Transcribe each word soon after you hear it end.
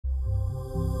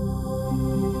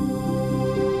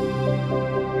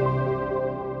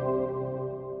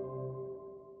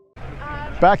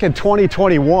Back in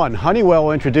 2021,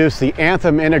 Honeywell introduced the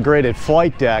Anthem integrated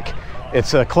flight deck.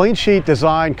 It's a clean sheet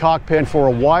design cockpit for a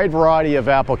wide variety of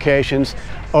applications: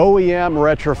 OEM,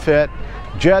 retrofit,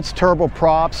 jets,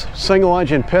 turboprops, single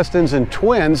engine pistons and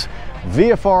twins,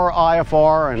 VFR,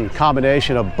 IFR, and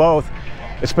combination of both.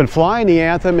 It's been flying the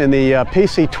Anthem in the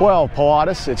PC-12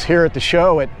 Pilatus. It's here at the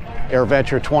show at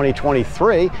AirVenture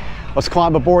 2023. Let's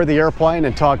climb aboard the airplane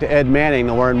and talk to Ed Manning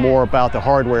to learn more about the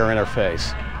hardware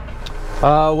interface.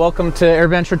 Welcome to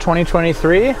AirVenture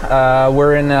 2023.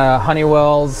 We're in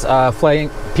Honeywell's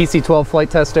PC-12 flight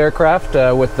test aircraft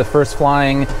with the first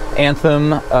flying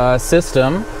Anthem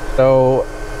system. So,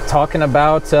 talking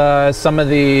about some of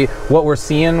what we're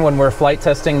seeing when we're flight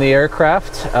testing the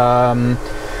aircraft.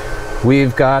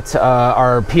 We've got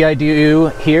our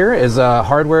PIDU here is a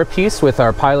hardware piece with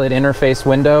our pilot interface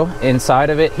window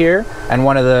inside of it here. And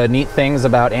one of the neat things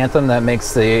about Anthem that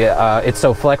makes it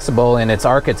so flexible in its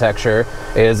architecture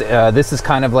is this is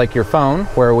kind of like your phone,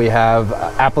 where we have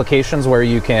applications where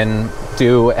you can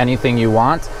do anything you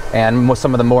want, and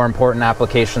some of the more important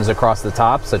applications across the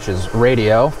top, such as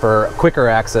radio for quicker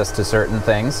access to certain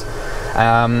things.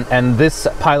 And this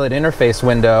pilot interface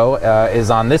window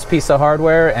is on this piece of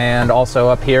hardware and also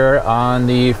up here on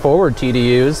the forward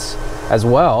TDUs as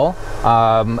well,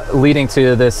 leading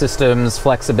to the system's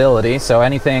flexibility. So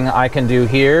anything I can do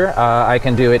here, I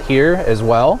can do it here as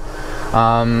well.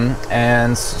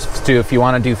 If you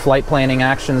want to do flight planning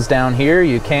actions down here,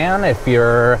 you can. If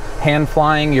you're hand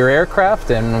flying your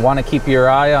aircraft and want to keep your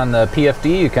eye on the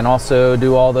PFD, you can also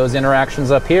do all those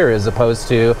interactions up here, as opposed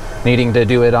to needing to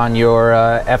do it on your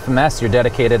FMS, your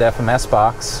dedicated FMS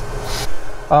box.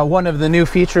 One of the new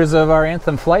features of our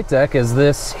Anthem flight deck is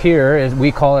this here.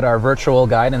 We call it our virtual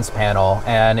guidance panel,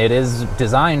 and it is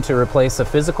designed to replace a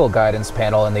physical guidance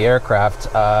panel in the aircraft,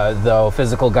 though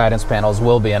physical guidance panels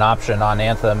will be an option on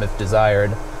Anthem if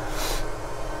desired.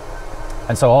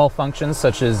 And so all functions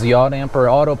such as yaw damper,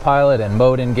 autopilot, and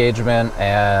mode engagement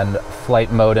and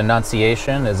flight mode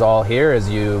enunciation is all here, as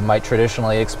you might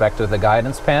traditionally expect with a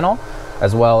guidance panel,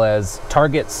 as well as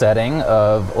target setting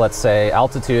of, let's say,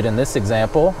 altitude. In this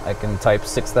example, I can type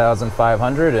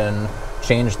 6,500 and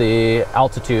change the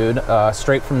altitude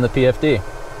straight from the PFD.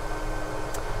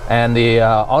 And the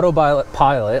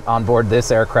autopilot on board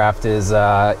this aircraft is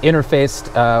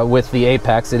interfaced with the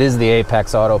Apex. It is the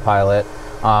Apex autopilot.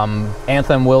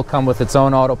 Anthem will come with its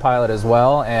own autopilot as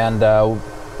well, and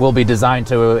will be designed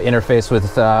to interface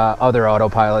with other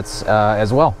autopilots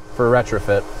as well for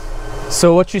retrofit.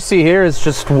 So what you see here is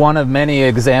just one of many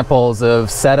examples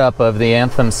of setup of the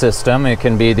Anthem system. It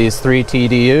can be these 3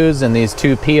 TDUs and these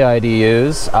 2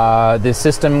 PIDUs. The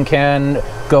system can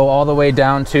go all the way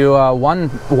down to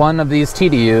one of these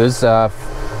TDUs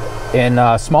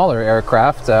in smaller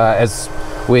aircraft. As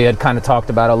we had kind of talked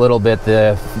about a little bit,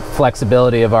 the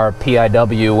flexibility of our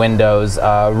PIW windows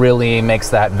really makes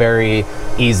that very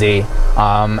easy.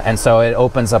 And so it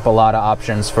opens up a lot of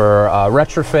options for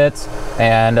retrofit,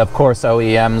 and of course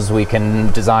OEMs. We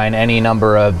can design any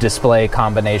number of display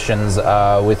combinations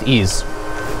with ease.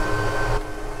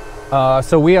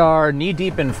 So we are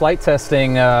knee-deep in flight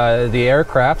testing the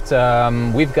aircraft.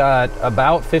 We've got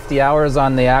about 50 hours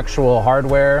on the actual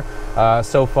hardware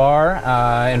so far,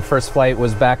 and first flight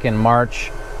was back in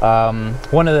March.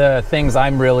 One of the things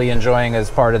I'm really enjoying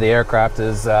as part of the aircraft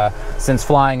is, since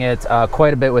flying it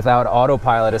quite a bit without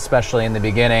autopilot, especially in the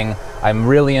beginning, I'm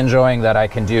really enjoying that I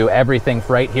can do everything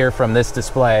right here from this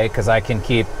display, because I can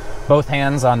keep both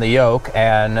hands on the yoke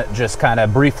and just kind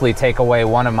of briefly take away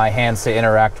one of my hands to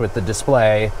interact with the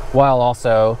display, while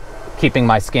also keeping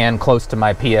my scan close to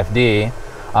my PFD.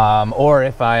 Or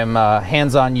if I'm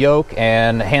hands-on yoke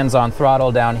and hands-on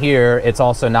throttle down here, it's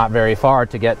also not very far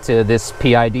to get to this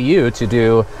PIDU to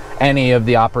do any of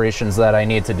the operations that I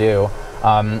need to do.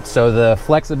 So the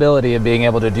flexibility of being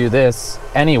able to do this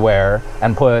anywhere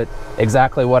and put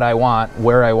exactly what I want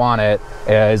where I want it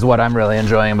is what I'm really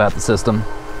enjoying about the system.